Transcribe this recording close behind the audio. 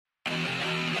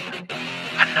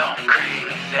I know I'm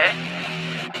crazy.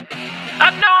 I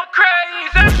know I'm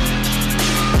crazy.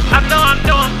 I know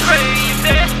I'm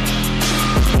crazy.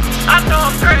 I know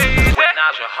I'm crazy. With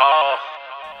Naja Hall.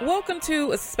 Welcome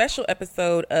to a special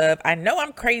episode of I Know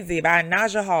I'm Crazy by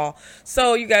Naja Hall.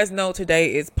 So you guys know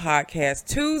today is Podcast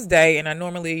Tuesday, and I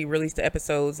normally release the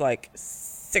episodes like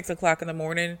 6 o'clock in the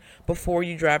morning before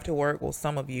you drive to work. Well,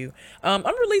 some of you. I'm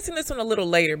releasing this one a little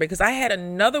later because I had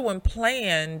another one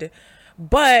planned,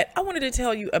 but I wanted to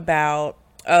tell you about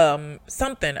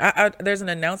something. There's an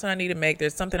announcement I need to make.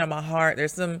 There's something on my heart.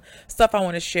 There's some stuff I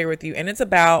want to share with you, and it's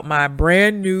about my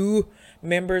brand new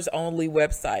members only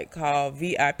website called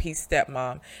VIP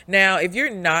Stepmom. Now, if you're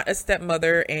not a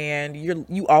stepmother and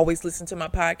you always listen to my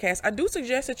podcast, I do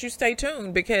suggest that you stay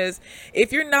tuned, because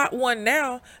if you're not one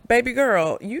now, baby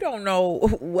girl, you don't know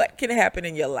what can happen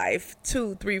in your life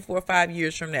 2, 3, 4, 5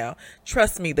 years from now.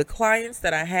 Trust me, the clients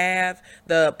that I have,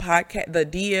 the podcast, the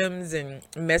DMs and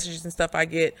messages and stuff I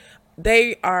get,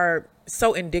 they are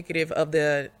so indicative of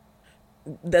the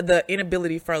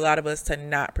inability for a lot of us to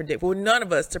not predict, well, none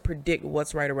of us to predict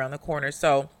what's right around the corner.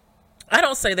 So I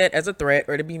don't say that as a threat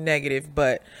or to be negative,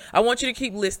 but I want you to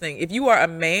keep listening. If you are a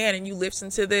man and you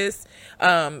listen to this,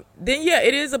 then yeah,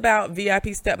 it is about VIP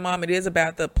Stepmom. It is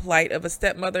about the plight of a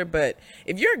stepmother. But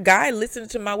if you're a guy listening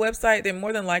to my website, then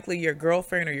more than likely your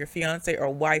girlfriend or your fiance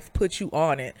or wife put you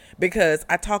on it, because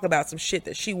I talk about some shit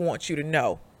that she wants you to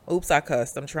know. Oops, I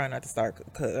cussed. I'm trying not to start.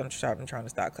 I'm trying to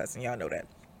stop cussing. Y'all know that.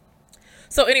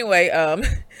 So anyway,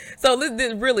 so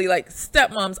this really, like,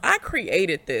 stepmoms, I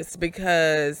created this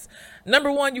because,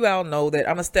 number one, you all know that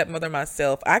I'm a stepmother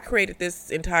myself. I created this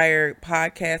entire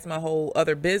podcast, my whole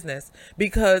other business,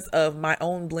 because of my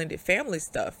own blended family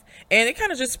stuff. And it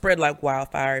kind of just spread like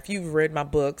wildfire. If you've read my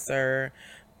books or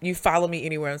you follow me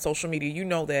anywhere on social media, you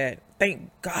know that,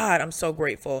 thank God, I'm so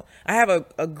grateful. I have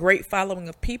a great following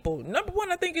of people. Number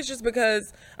one, I think it's just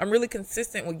because I'm really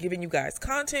consistent with giving you guys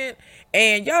content.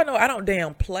 And y'all know I don't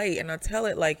damn play, and I tell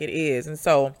it like it is. And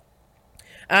so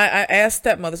I ask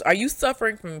stepmothers, are you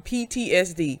suffering from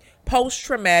PTSD,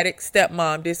 post-traumatic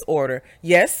stepmom disorder?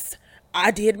 Yes, I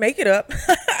did make it up.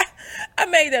 I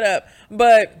made that up.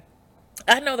 But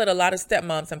I know that a lot of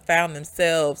stepmoms have found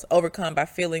themselves overcome by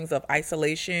feelings of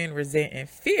isolation, resentment, and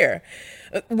fear.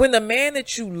 When the man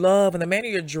that you love and the man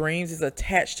of your dreams is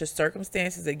attached to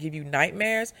circumstances that give you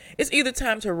nightmares, it's either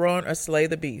time to run or slay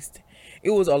the beast. It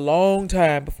was a long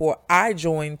time before I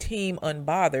joined Team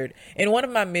Unbothered, and one of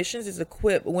my missions is to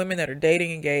equip women that are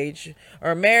dating, engaged,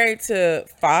 or married to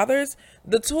fathers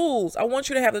the tools. I want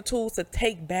you to have the tools to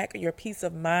take back your peace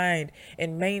of mind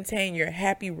and maintain your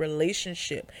happy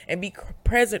relationship and be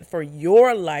present for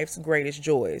your life's greatest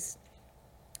joys.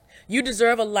 You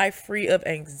deserve a life free of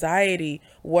anxiety,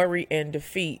 worry, and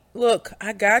defeat. Look,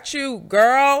 I got you,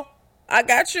 girl. I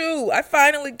got you. I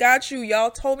finally got you.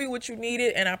 Y'all told me what you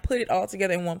needed, and I put it all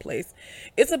together in one place.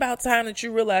 It's about time that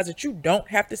you realize that you don't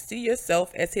have to see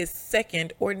yourself as his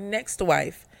second or next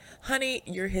wife. Honey,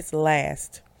 you're his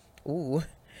last. Ooh,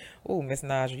 Miss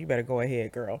Naja, you better go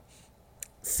ahead, girl.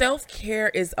 Self-care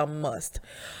is a must.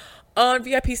 On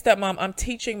VIP Stepmom, I'm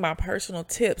teaching my personal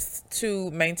tips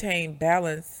to maintain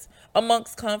balance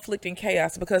amongst conflict and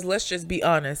chaos, because let's just be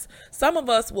honest, some of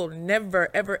us will never,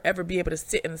 ever, ever be able to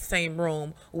sit in the same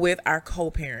room with our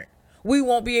co-parent. We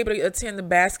won't be able to attend the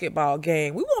basketball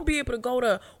game. We won't be able to go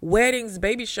to weddings,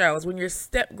 baby showers. When your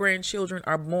step-grandchildren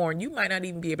are born, you might not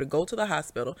even be able to go to the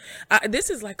hospital. This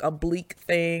is like a bleak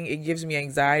thing. It gives me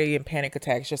anxiety and panic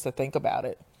attacks just to think about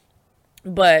it.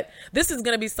 But this is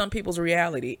going to be some people's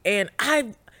reality. And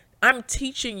I'm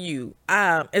teaching you,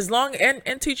 as long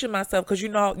and teaching myself, because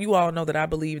you all know that I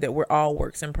believe that we're all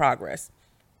works in progress.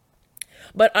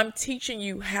 But I'm teaching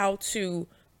you how to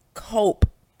cope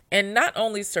and not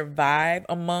only survive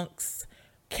amongst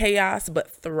chaos,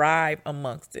 but thrive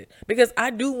amongst it. Because I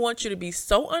do want you to be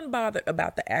so unbothered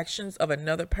about the actions of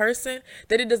another person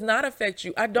that it does not affect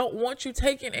you. I don't want you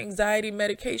taking anxiety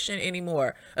medication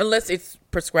anymore, unless it's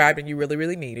prescribed and you really,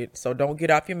 really need it. So don't get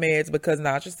off your meds because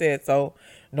Naja said so.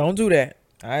 Don't do that.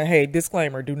 Hey,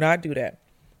 disclaimer, do not do that.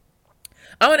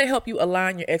 I want to help you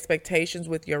align your expectations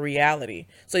with your reality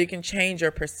so you can change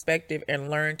your perspective and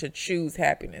learn to choose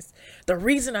happiness. The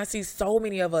reason I see so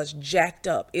many of us jacked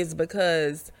up is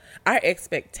because our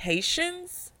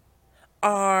expectations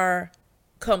are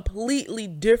completely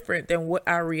different than what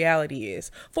our reality is.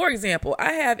 For example,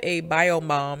 I have a bio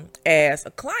mom as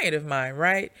a client of mine,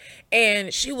 right?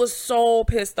 And she was so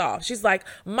pissed off. She's like,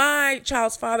 my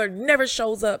child's father never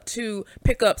shows up to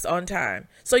pickups on time.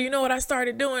 So you know what I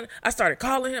started doing? I started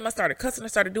calling him. I started cussing. I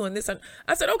started doing this. And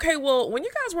I said, okay, well, when you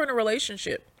guys were in a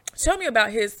relationship, tell me about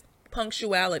his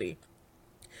punctuality.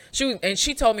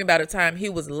 She told me about a time he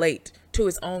was late to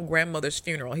his own grandmother's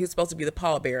funeral. He was supposed to be the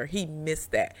pallbearer. He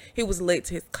missed that. He was late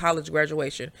to his college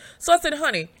graduation. So I said,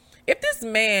 honey, if this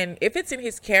man, if it's in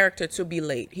his character to be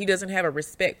late, he doesn't have a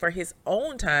respect for his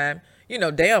own time,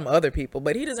 damn other people,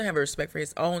 but he doesn't have a respect for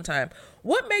his own time.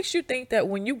 What makes you think that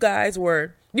when you guys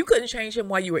you couldn't change him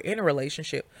while you were in a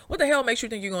relationship? What the hell makes you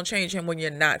think you're going to change him when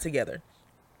you're not together?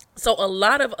 So a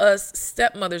lot of us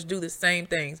stepmothers do the same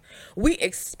things. We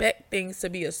expect things to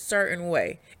be a certain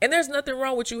way. And there's nothing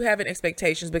wrong with you having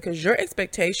expectations, because your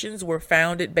expectations were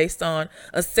founded based on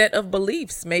a set of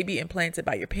beliefs, maybe implanted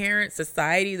by your parents,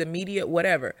 society, the media,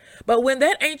 whatever. But when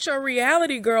that ain't your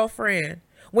reality, girlfriend,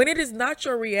 when it is not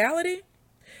your reality,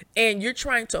 and you're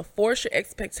trying to force your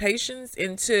expectations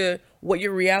into what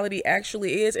your reality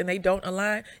actually is, and they don't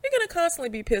align, you're going to constantly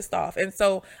be pissed off. And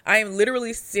so I am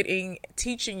literally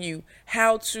teaching you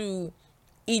how to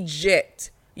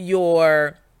eject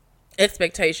your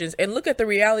expectations and look at the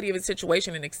reality of a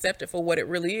situation and accept it for what it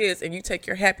really is. And you take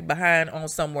your happy behind on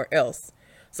somewhere else.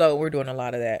 So we're doing a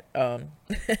lot of that.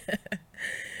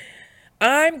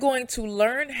 I'm going to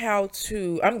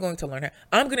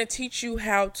teach you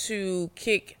how to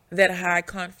kick that high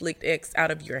conflict ex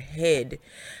out of your head.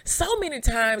 So many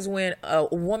times when a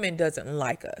woman doesn't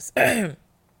like us, a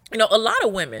lot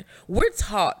of women, we're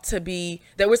taught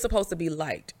that we're supposed to be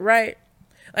liked, right?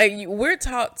 Like, we're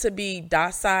taught to be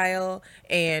docile,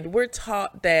 and we're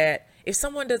taught that if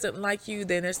someone doesn't like you,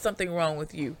 then there's something wrong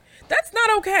with you. That's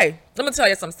not okay. Let me tell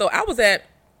you something. So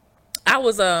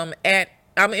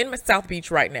I'm in my South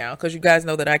Beach right now, because you guys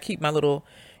know that I keep my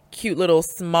cute little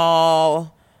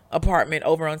small apartment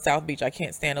over on South Beach. I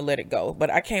can't stand to let it go. But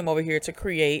I came over here to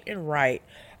create and write.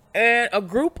 And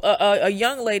a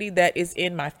young lady that is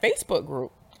in my Facebook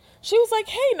group, she was like,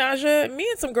 hey, Naja, me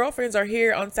and some girlfriends are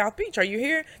here on South Beach. Are you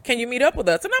here? Can you meet up with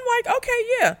us? And I'm like, okay,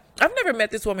 yeah. I've never met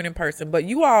this woman in person, but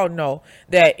you all know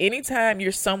that anytime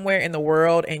you're somewhere in the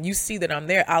world and you see that I'm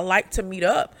there, I like to meet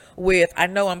up with I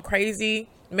Know I'm Crazy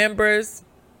members,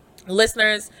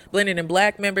 listeners, Blended in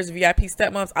Black members, VIP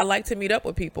stepmoms. I like to meet up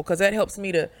with people because that helps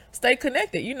me to stay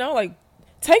connected. Like,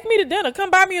 take me to dinner, come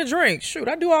buy me a drink. Shoot,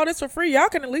 I do all this for free. Y'all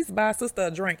can at least buy a sister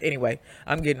a drink. Anyway,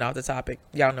 I'm getting off the topic.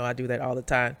 Y'all know I do that all the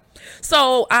time.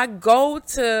 So I go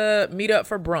to meet up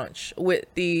for brunch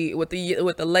with the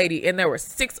lady, and there were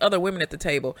 6 other women at the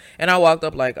table. And I walked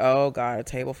up like, oh God, a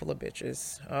table full of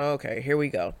bitches. Okay, here we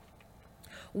go.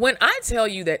 When I tell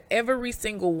you that every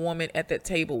single woman at that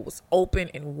table was open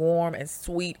and warm and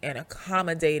sweet and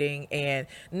accommodating, and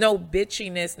no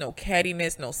bitchiness, no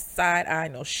cattiness, no side eye,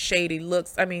 no shady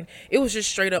looks. I mean, it was just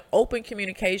straight up open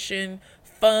communication,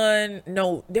 fun.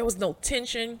 There was no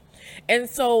tension. And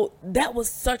so that was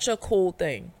such a cool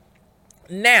thing.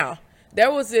 Now,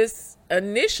 there was this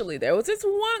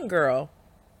one girl.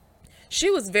 She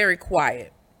was very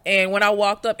quiet. And when I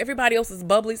walked up, everybody else was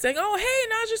bubbly, saying, oh,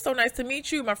 hey, Naja, so nice to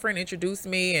meet you. My friend introduced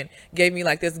me and gave me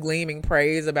like this gleaming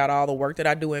praise about all the work that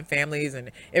I do in families.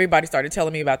 And everybody started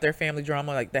telling me about their family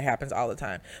drama. Like, that happens all the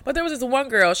time. But there was this one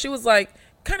girl. She was like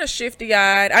kind of shifty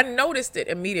eyed. I noticed it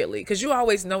immediately, because you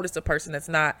always notice a person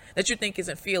that you think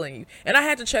isn't feeling you. And I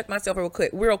had to check myself real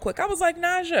quick. I was like,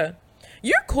 Naja,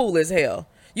 you're cool as hell.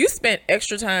 You spent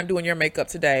extra time doing your makeup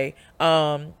today.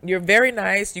 You're very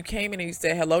nice. You came in and you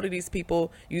said hello to these people.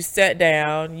 You sat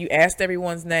down. You asked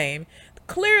everyone's name.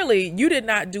 Clearly, you did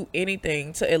not do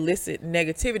anything to elicit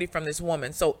negativity from this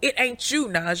woman. So it ain't you,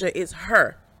 Naja. It's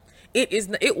her.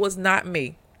 It was not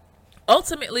me.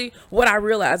 Ultimately, what I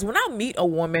realized when I meet a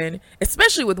woman,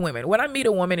 especially with women, when I meet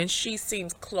a woman and she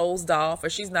seems closed off, or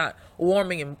she's not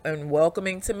warming and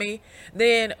welcoming to me,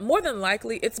 then more than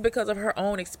likely it's because of her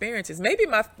own experiences. Maybe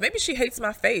she hates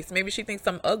my face. Maybe she thinks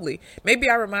I'm ugly. Maybe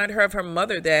I remind her of her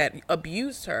mother that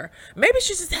abused her. Maybe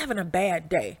she's just having a bad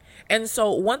day. And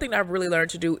so one thing I've really learned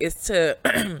to do is to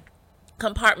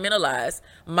compartmentalize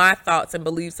my thoughts and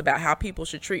beliefs about how people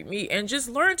should treat me, and just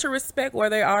learn to respect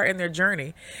where they are in their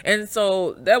journey. And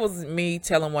so that was me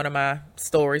telling one of my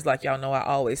stories, like y'all know I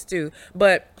always do.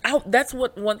 But that's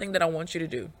one thing that I want you to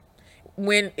do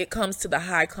when it comes to the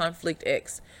high conflict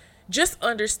ex. Just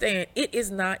understand it is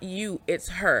not you, it's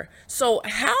her. So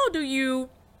how do you,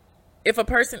 if a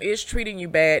person is treating you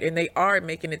bad and they are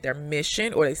making it their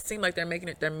mission, or they seem like they're making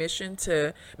it their mission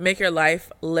to make your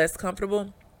life less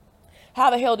comfortable, how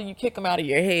the hell do you kick them out of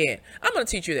your head? I'm going to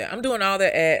teach you that. I'm doing all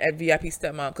that at VIP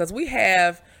Stepmom, because we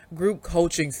have group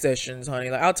coaching sessions, honey.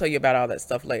 Like, I'll tell you about all that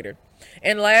stuff later.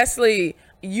 And lastly,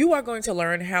 you are going to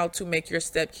learn how to make your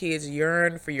stepkids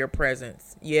yearn for your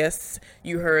presence. Yes,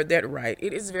 you heard that right.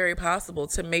 It is very possible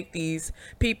to make these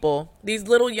people, these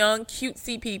little young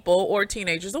cutesy people or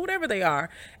teenagers or whatever they are,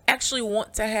 actually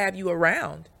want to have you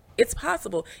around. It's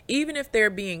possible, even if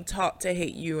they're being taught to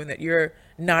hate you and that you're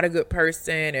not a good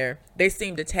person, or they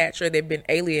seem detached, or they've been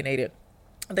alienated,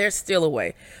 there's still a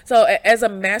way. So as a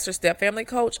master step family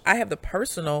coach, I have the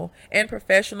personal and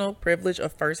professional privilege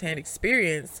of firsthand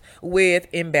experience with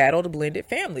embattled blended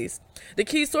families. The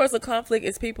key source of conflict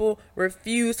is people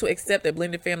refuse to accept that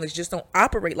blended families just don't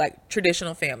operate like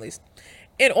traditional families.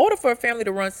 In order for a family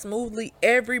to run smoothly,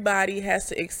 everybody has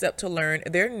to accept to learn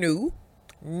their new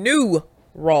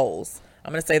roles.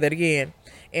 I'm going to say that again.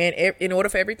 And in order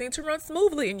for everything to run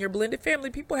smoothly in your blended family,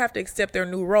 people have to accept their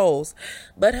new roles.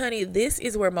 But honey, this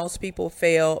is where most people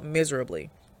fail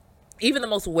miserably. Even the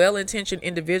most well-intentioned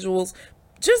individuals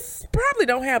just probably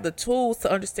don't have the tools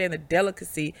to understand the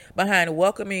delicacy behind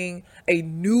welcoming a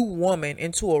new woman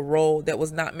into a role that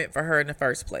was not meant for her in the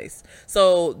first place.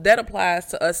 So that applies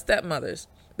to us stepmothers.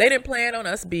 They didn't plan on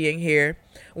us being here.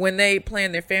 When they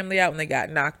planned their family out, when they got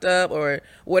knocked up or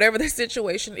whatever the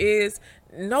situation is,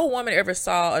 no woman ever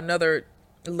saw another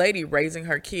lady raising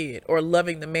her kid or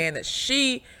loving the man that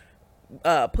she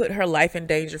put her life in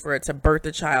danger for, it to birth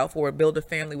a child for, build a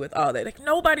family with, all that. Like,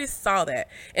 nobody saw that.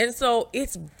 And so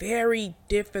it's very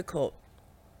difficult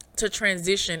to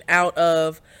transition out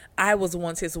of I was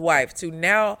once his wife to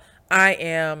now I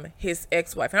am his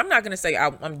ex-wife. And I'm not going to say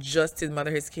I'm just his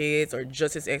mother, his kids, or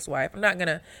just his ex-wife. I'm not going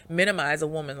to minimize a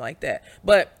woman like that.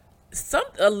 But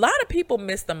a lot of people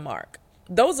miss the mark.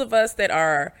 Those of us that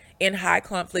are in high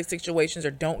conflict situations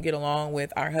or don't get along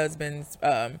with our husband's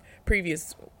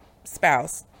previous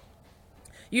spouse,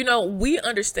 we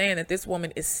understand that this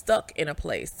woman is stuck in a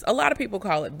place. A lot of people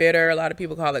call it bitter. A lot of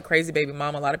people call it crazy baby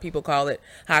mama. A lot of people call it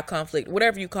high conflict,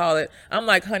 whatever you call it. I'm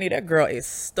like, honey, that girl is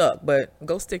stuck, but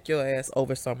go stick your ass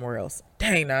over somewhere else.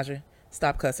 Dang, Naja.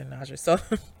 Stop cussing, Naja. So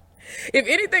if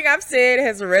anything I've said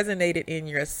has resonated in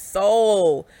your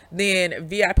soul, then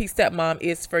VIP Stepmom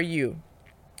is for you.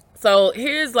 So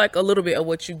here's like a little bit of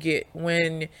what you get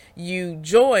when you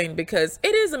join, because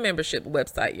it is a membership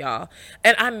website, y'all.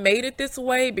 And I made it this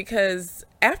way because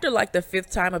after like the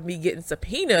 5th time of me getting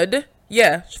subpoenaed,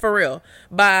 yeah, for real,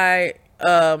 by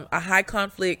a high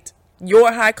conflict,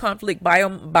 your high conflict bio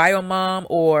mom,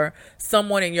 or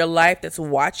someone in your life that's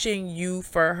watching you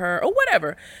for her or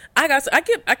whatever, I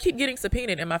keep getting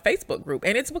subpoenaed in my Facebook group,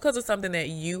 and it's because of something that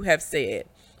you have said,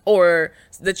 or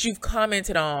that you've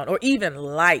commented on, or even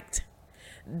liked.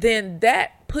 Then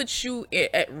that puts you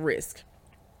at risk.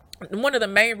 One of the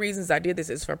main reasons I did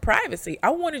this is for privacy. I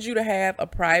wanted you to have a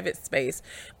private space.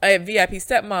 At VIP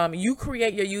Stepmom, you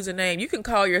create your username. You can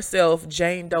call yourself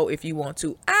Jane Doe if you want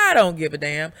to. I don't give a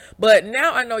damn. But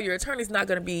now I know your attorney's not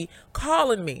going to be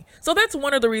calling me. So that's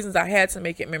one of the reasons I had to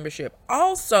make it membership.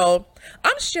 Also,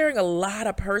 I'm sharing a lot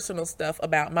of personal stuff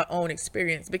about my own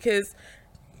experience, because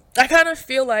I kind of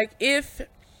feel like if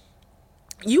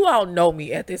you all know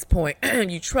me at this point,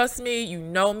 you trust me, you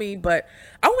know me, but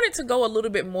I wanted to go a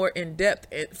little bit more in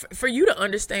depth for you to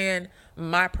understand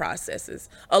my processes.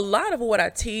 A lot of what I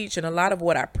teach and a lot of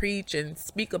what I preach and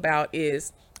speak about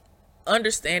is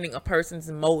understanding a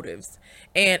person's motives.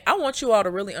 And I want you all to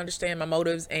really understand my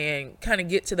motives and kind of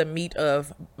get to the meat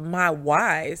of my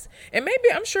whys. And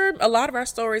maybe, I'm sure a lot of our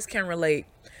stories can relate,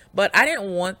 but I didn't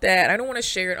want that. I don't want to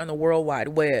share it on the World Wide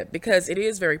Web because it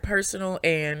is very personal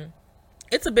and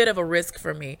it's a bit of a risk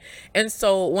for me. And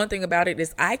so one thing about it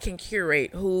is I can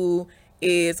curate who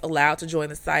is allowed to join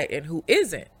the site and who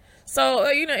isn't. So,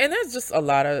 and there's just a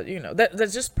lot of,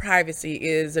 that's just privacy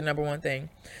is the number one thing.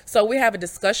 So we have a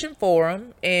discussion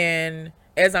forum. And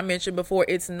as I mentioned before,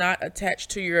 it's not attached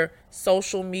to your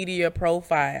social media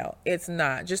profile. It's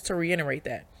not, just to reiterate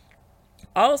that.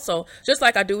 Also, just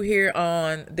like I do here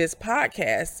on this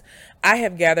podcast, I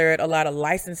have gathered a lot of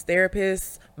licensed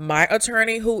therapists, my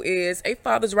attorney, who is a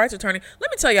father's rights attorney.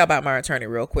 Let me tell you about my attorney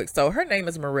real quick. So her name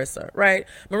is Marissa, right?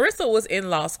 Marissa was in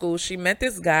law school. She met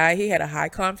this guy. He had a high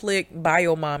conflict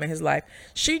bio mom in his life.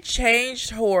 She changed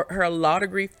her law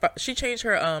degree. She changed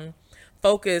her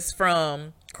focus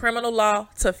from criminal law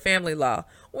to family law.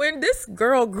 When this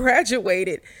girl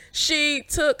graduated, she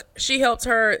helped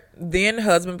her then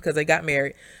husband, because they got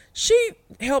married. She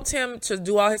helped him to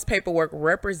do all his paperwork,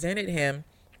 represented him,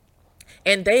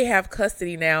 and they have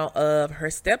custody now of her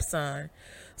stepson.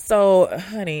 So,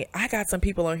 honey, I got some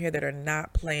people on here that are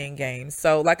not playing games.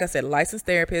 So, like I said, licensed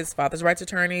therapists, father's rights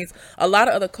attorneys, a lot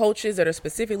of other coaches that are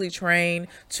specifically trained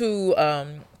to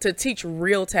teach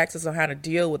real tactics on how to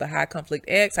deal with a high conflict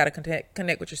ex, how to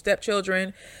connect with your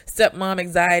stepchildren, stepmom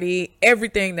anxiety,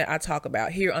 everything that I talk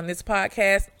about here on this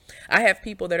podcast. I have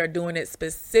people that are doing it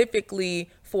specifically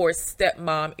for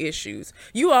stepmom issues.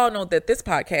 You all know that this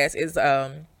podcast is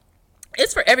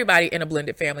it's for everybody in a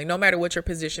blended family, no matter what your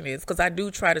position is, because I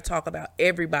do try to talk about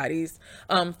everybody's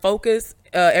focus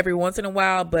every once in a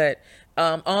while. But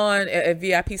on a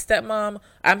VIP Stepmom,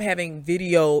 I'm having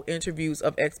video interviews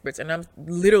of experts, and I'm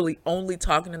literally only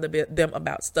talking to them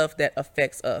about stuff that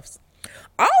affects us.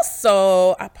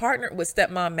 Also, I partnered with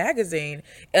Stepmom Magazine,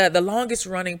 the longest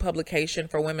running publication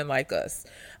for women like us.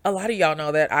 A lot of y'all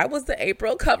know that I was the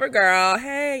April cover girl.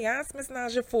 Hey, yes, Miss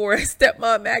Naja for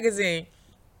Stepmom Magazine.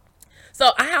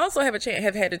 So I also have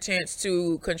had a chance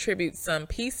to contribute some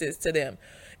pieces to them.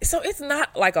 So it's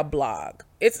not like a blog.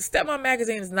 Stepmom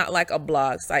Magazine is not like a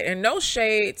blog site, and no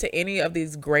shade to any of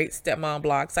these great stepmom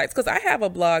blog sites, because I have a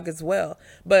blog as well,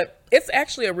 but it's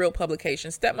actually a real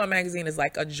publication. Stepmom Magazine is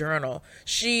like a journal.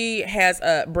 She has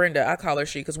Brenda, I call her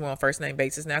she because we're on first name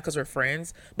basis now because we're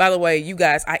friends. By the way, you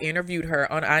guys, I interviewed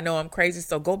her on I Know I'm Crazy,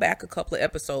 so go back a couple of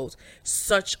episodes.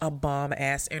 Such a bomb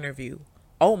ass interview.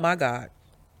 Oh my God.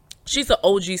 She's an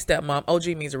OG stepmom.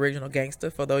 OG means original gangster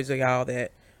for those of y'all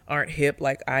that aren't hip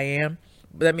like I am.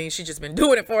 But that means she's just been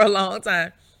doing it for a long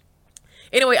time.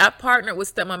 Anyway, I partnered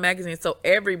with Stepmom Magazine. So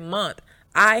every month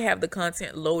I have the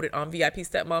content loaded on VIP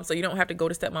Stepmom. So you don't have to go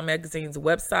to Stepmom Magazine's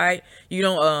website. You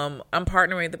don't, I'm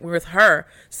partnering with her.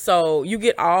 So you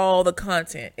get all the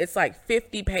content. It's like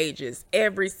 50 pages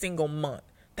every single month.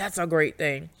 That's a great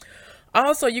thing.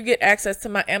 Also, you get access to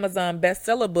my Amazon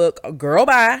bestseller book, Girl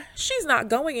Bye. She's not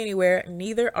going anywhere.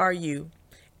 Neither are you.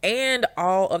 And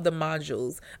all of the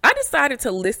modules. I decided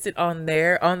to list it on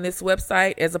this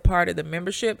website as a part of the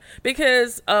membership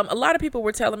because a lot of people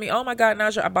were telling me, oh my God,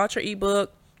 Naja, I bought your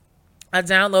ebook. I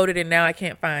downloaded it, now I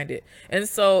can't find it. And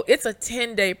so it's a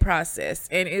 10-day process,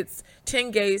 and it's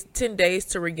 10 days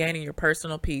to regaining your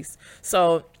personal peace.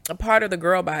 So a part of the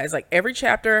Girl Bye is like every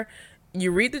chapter, you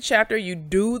read the chapter, you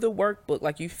do the workbook,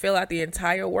 like you fill out the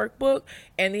entire workbook,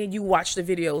 and then you watch the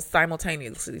videos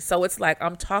simultaneously. So it's like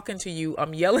I'm talking to you,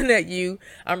 I'm yelling at you,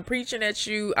 I'm preaching at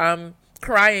you, I'm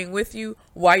crying with you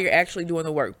while you're actually doing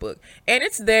the workbook. And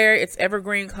it's there, it's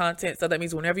evergreen content. So that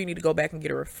means whenever you need to go back and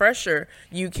get a refresher,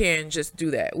 you can just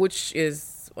do that, which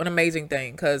is an amazing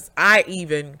thing because I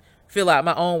even fill out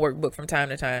my own workbook from time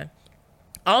to time.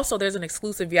 Also, there's an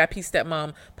exclusive VIP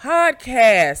Stepmom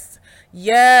podcast.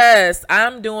 Yes,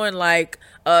 I'm doing like,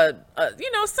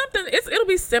 something. It'll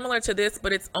be similar to this,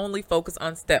 but it's only focused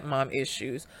on stepmom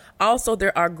issues. Also,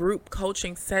 there are group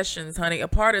coaching sessions, honey. A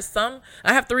part of some,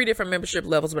 I have 3 different membership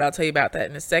levels, but I'll tell you about that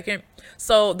in a second.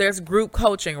 So there's group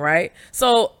coaching, right?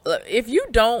 So if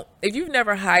you've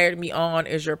never hired me on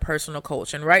as your personal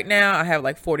coach, and right now I have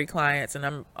like 40 clients, and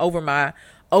I'm over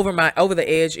the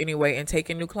edge anyway, and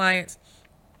taking new clients.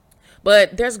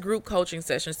 But there's group coaching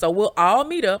sessions. So we'll all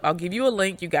meet up. I'll give you a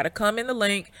link. You got to come in the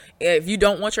link. If you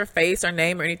don't want your face or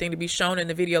name or anything to be shown in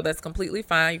the video, that's completely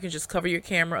fine. You can just cover your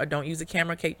camera or don't use the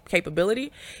camera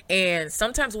capability. And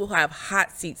sometimes we'll have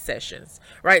hot seat sessions,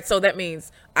 right? So that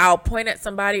means I'll point at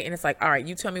somebody and it's like, all right,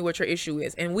 you tell me what your issue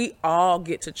is. And we all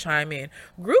get to chime in.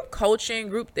 Group coaching,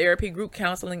 group therapy, group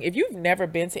counseling. If you've never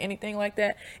been to anything like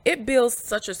that, it builds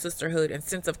such a sisterhood and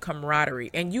sense of camaraderie.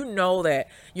 And you know that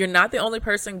you're not the only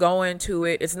person going to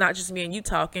it. It's not just me and you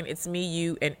talking. It's me,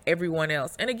 you, and everyone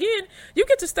else. And again, you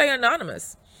get to stay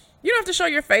anonymous. You don't have to show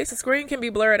your face. The screen can be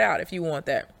blurred out if you want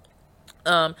that.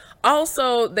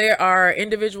 Also, there are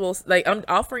individuals, like I'm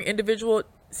offering individual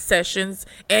sessions,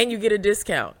 and you get a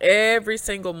discount every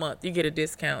single month. You get a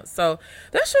discount. So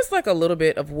that's just like a little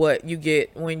bit of what you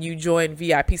get when you join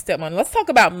VIP Stepmom. Let's talk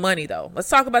about money though. Let's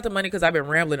talk about the money because I've been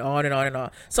rambling on and on and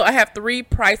on. So I have 3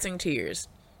 pricing tiers.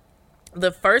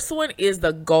 The first one is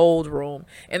the gold room,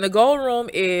 and the gold room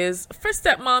is for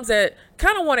stepmoms that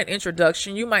kind of want an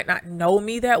introduction. You might not know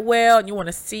me that well and you want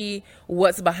to see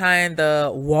what's behind the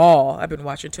wall. I've been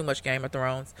watching too much Game of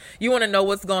Thrones. You want to know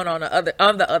what's going on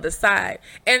the other side.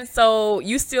 And so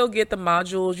you still get the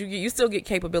modules, you still get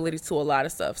capabilities to a lot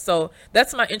of stuff. So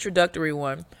that's my introductory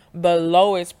one, the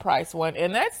lowest price one,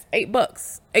 and that's $8,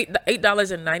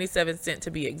 $8.97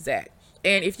 to be exact.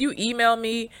 And if you email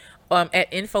me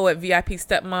at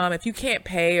info@VIPstepmom, if you can't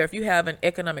pay or if you have an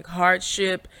economic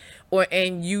hardship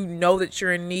and you know that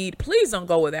you're in need, please don't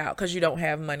go without because you don't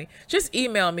have money. Just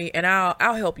email me and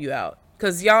I'll help you out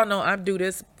because y'all know I do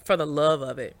this for the love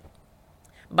of it.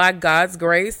 By God's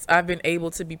grace, I've been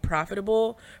able to be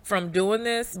profitable from doing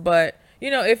this. But,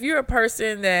 if you're a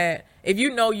person that, if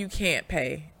you know you can't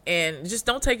pay, And just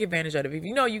don't take advantage of it. If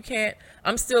you know you can't,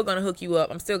 I'm still going to hook you up.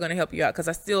 I'm still going to help you out because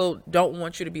I still don't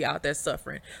want you to be out there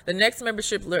suffering. The next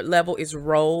membership level is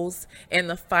Rose, and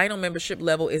the final membership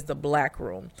level is the Black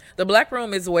Room. The Black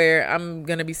Room is where I'm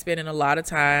going to be spending a lot of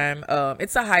time.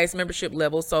 It's the highest membership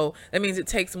level, so that means it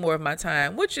takes more of my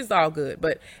time, which is all good.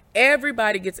 But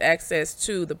everybody gets access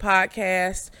to the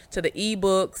podcast, to the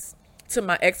ebooks, to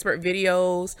my expert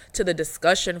videos, to the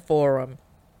discussion forum.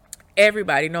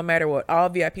 Everybody, no matter what, all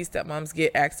VIP stepmoms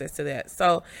get access to that.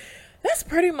 So that's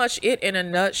pretty much it in a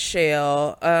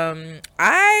nutshell.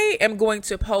 I am going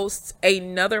to post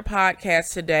another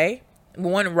podcast today,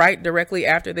 one right directly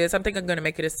after this. I think I'm going to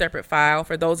make it a separate file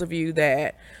for those of you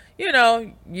that, you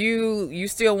know, you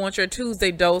still want your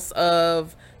Tuesday dose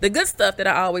of the good stuff that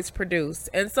I always produce.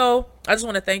 And so I just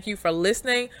want to thank you for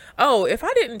listening. Oh, if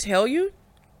I didn't tell you,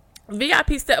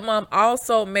 VIP Stepmom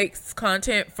also makes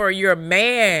content for your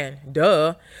man.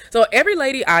 Duh. So every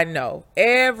lady I know,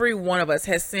 every one of us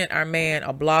has sent our man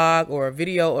a blog or a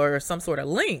video or some sort of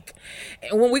link.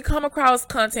 And when we come across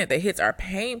content that hits our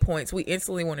pain points, we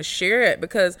instantly want to share it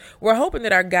because we're hoping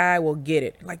that our guy will get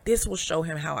it. Like, this will show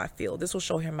him how I feel. This will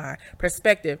show him my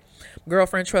perspective.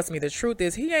 Girlfriend, trust me, the truth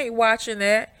is he ain't watching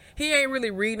that. He ain't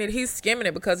really reading it. He's skimming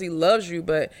it because he loves you,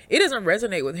 but it doesn't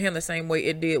resonate with him the same way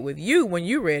it did with you when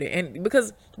you read it. And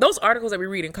because those articles that we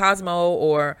read in Cosmo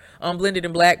or on Blended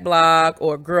in Black blog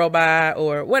or Girl By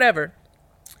or whatever,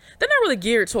 they're not really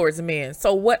geared towards men.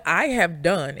 So what I have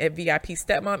done at VIP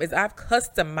Stepmom is I've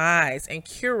customized and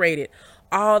curated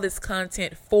all this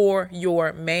content for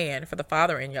your man, for the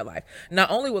father in your life.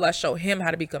 Not only will I show him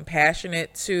how to be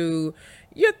compassionate to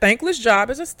your thankless job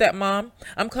as a stepmom,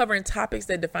 I'm covering topics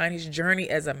that define his journey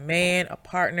as a man, a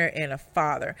partner, and a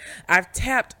father. I've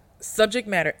tapped subject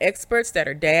matter experts that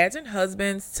are dads and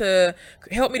husbands to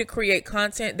help me to create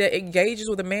content that engages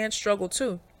with a man's struggle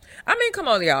too. I mean, come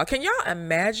on, y'all. Can y'all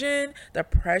imagine the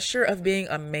pressure of being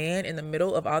a man in the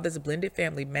middle of all this blended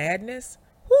family madness?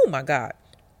 Oh my God.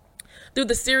 Through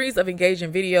the series of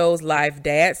engaging videos, live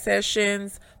dad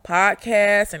sessions,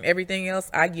 podcasts, and everything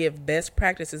else, I give best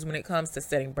practices when it comes to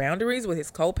setting boundaries with his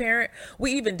co-parent.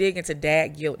 We even dig into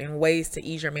dad guilt and ways to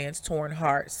ease your man's torn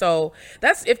heart. So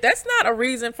if that's not a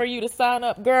reason for you to sign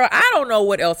up, girl, I don't know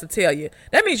what else to tell you.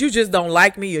 That means you just don't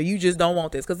like me or you just don't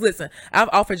want this. Because listen, I've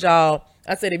offered y'all,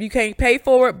 I said, if you can't pay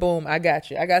for it, boom, I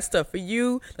got you. I got stuff for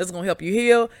you that's going to help you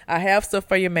heal. I have stuff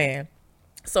for your man.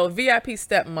 So VIP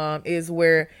Stepmom is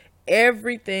where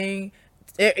everything,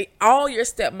 all your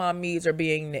stepmom needs are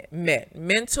being met.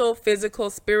 Mental,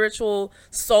 physical, spiritual,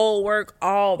 soul work,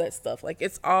 all that stuff. Like,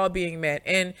 it's all being met.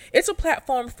 And it's a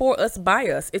platform for us, by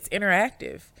us. It's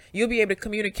interactive. You'll be able to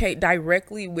communicate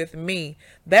directly with me.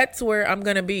 That's where I'm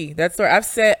going to be. That's where I've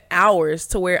set hours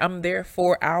to where I'm there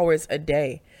 4 hours a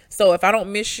day. So if I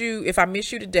miss you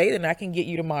today, then I can get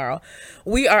you tomorrow.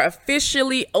 We are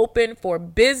officially open for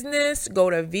business. Go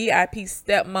to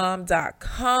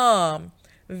VIPstepmom.com.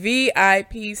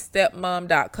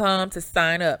 VIPstepmom.com to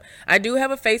sign up. I do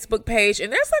have a Facebook page,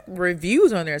 and there's like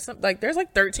reviews on there. There's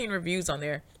like 13 reviews on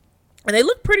there, and they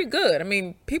look pretty good. I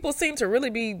mean, people seem to really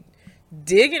be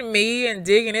digging me and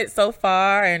digging it so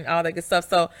far and all that good stuff.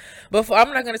 So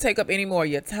I'm not going to take up any more of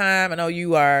your time. I know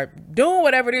you are doing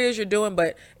whatever it is you're doing,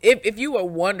 but if you were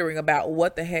wondering about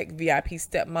what the heck VIP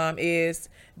Stepmom is,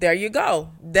 there you go.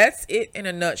 That's it in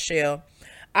a nutshell.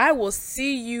 I will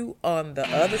see you on the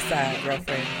other side,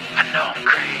 girlfriend. I know I'm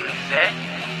crazy.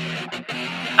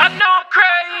 I know I'm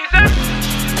crazy.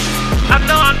 I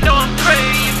know I'm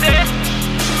crazy.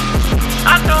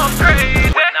 I know I'm crazy.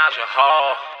 Naja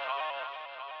Hall.